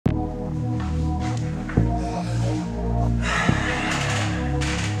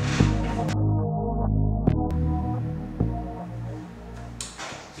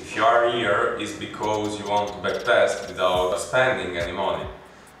here is because you want to backtest without spending any money.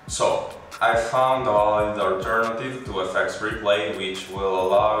 So I found a valid alternative to FX Replay, which will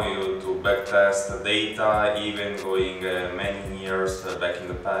allow you to backtest the data even going many years back in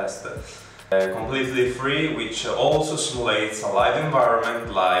the past. Completely free, which also simulates a live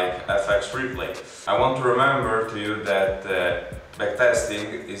environment like FX Replay. I want to remember to you that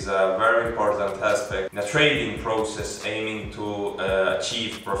backtesting is a very important aspect in a trading process aiming to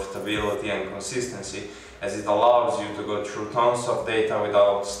achieve profitability and consistency, as it allows you to go through tons of data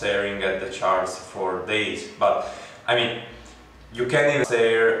without staring at the charts for days. But I mean, you can even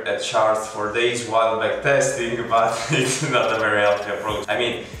stare at charts for days while backtesting, but it's not a very healthy approach. I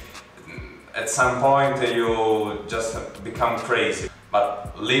mean, at some point you just become crazy.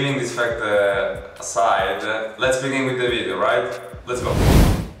 But leaving this fact aside, let's begin with the video, right? Let's go!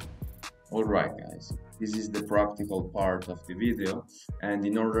 Alright guys, this is the practical part of the video, and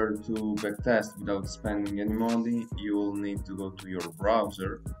in order to backtest without spending any money, you will need to go to your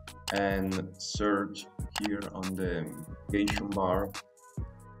browser and search here on the navigation bar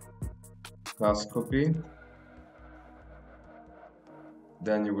dukascopy.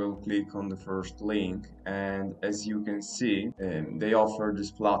 Then you will click on the first link, and as you can see, they offer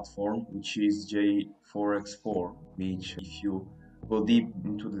this platform, which is JForex 4, which if you go deep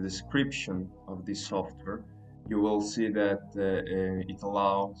into the description of this software, you will see that it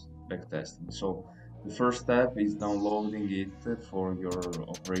allows backtesting. So the first step is downloading it for your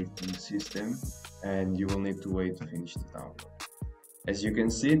operating system, and you will need to wait to finish the download. As you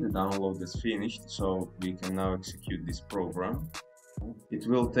can see, the download is finished, so we can now execute this program. It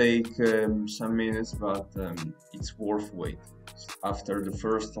will take some minutes, but it's worth waiting. After the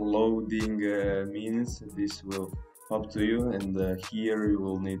first loading minutes, this will pop to you, and here you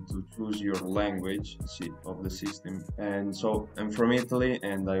will need to choose your language of the system. And so I'm from Italy,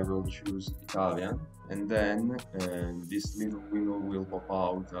 and I will choose Italian. And then this little window will pop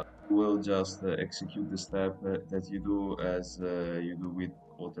out. You will just execute the step that you do as you do with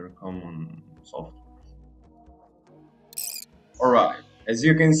other common software. Alright, as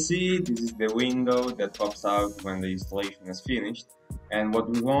you can see, this is the window that pops out when the installation is finished, and what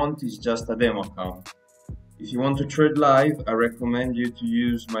we want is just a demo account. If you want to trade live, I recommend you to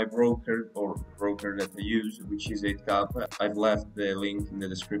use my broker or broker that I use, which is 8Cap. I've left the link in the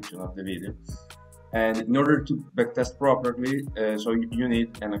description of the video. And in order to backtest properly, so you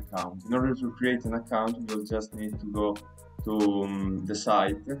need an account. In order to create an account, you'll just need to go to the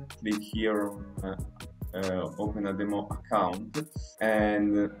site, click here on open a demo account,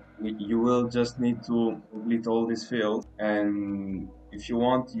 and you will just need to complete all these fields. And if you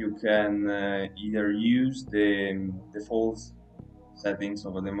want, you can either use the default settings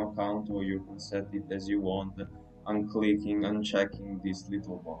of a demo account, or you can set it as you want, unchecking this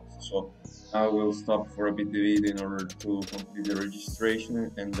little box. So I will stop for a bit the video in order to complete the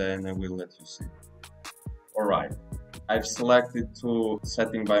registration, and then I will let you see. Alright, I've selected to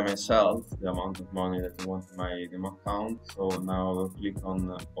setting by myself the amount of money that I want in my demo account. So now I will click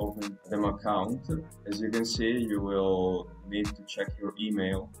on open demo account. As you can see, you will need to check your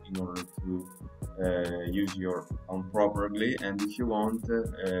email in order to use your account properly. And if you want,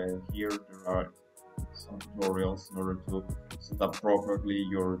 here there are some tutorials in order to set up properly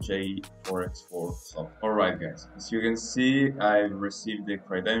your JForex 4 software. Alright guys, as you can see, I've received the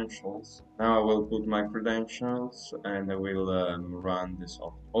credentials. Now I will put my credentials and I will run the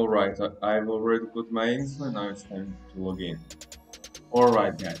software. Alright, I've already put my info, now it's time to log in.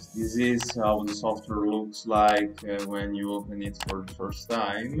 Alright guys, this is how the software looks like when you open it for the first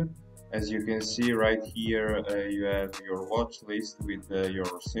time. As you can see right here, you have your watch list with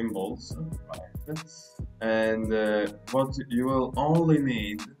your symbols, right? And what you will only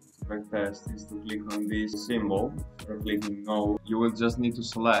need to backtest is to click on this symbol. After clicking no, you will just need to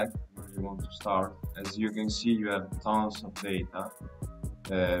select where you want to start. As you can see, you have tons of data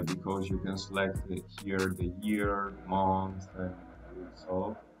because you can select here the year, the month, and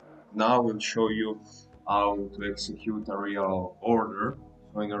so. Now we'll show you how to execute a real order.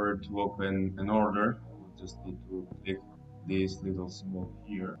 So in order to open an order, you just need to click this little symbol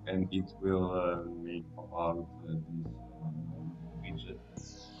here, and it will make pop out this widget.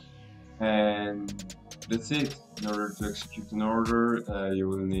 And that's it. In order to execute an order, you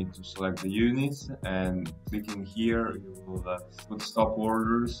will need to select the units, and clicking here, you will put stop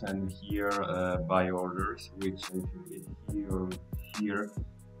orders, and here buy orders, which if you click here or here,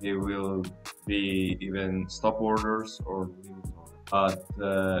 they will be even stop orders or limit orders. But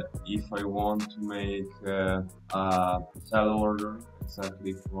if I want to make a sell order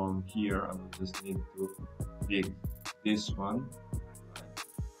exactly from here, I will just need to click this one,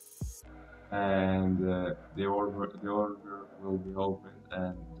 and the order will be open,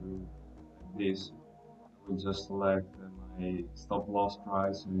 and do this. I will just select my stop loss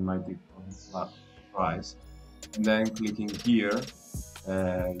price and my take profit price, and then clicking here,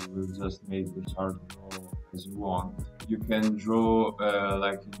 you will just make the chart draw as you want. You can draw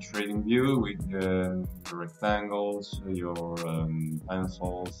like in trading view with your rectangles, your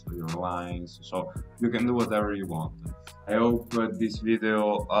pencils, your lines, so you can do whatever you want. I hope this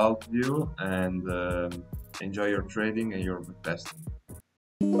video helped you, and enjoy your trading and your backtesting.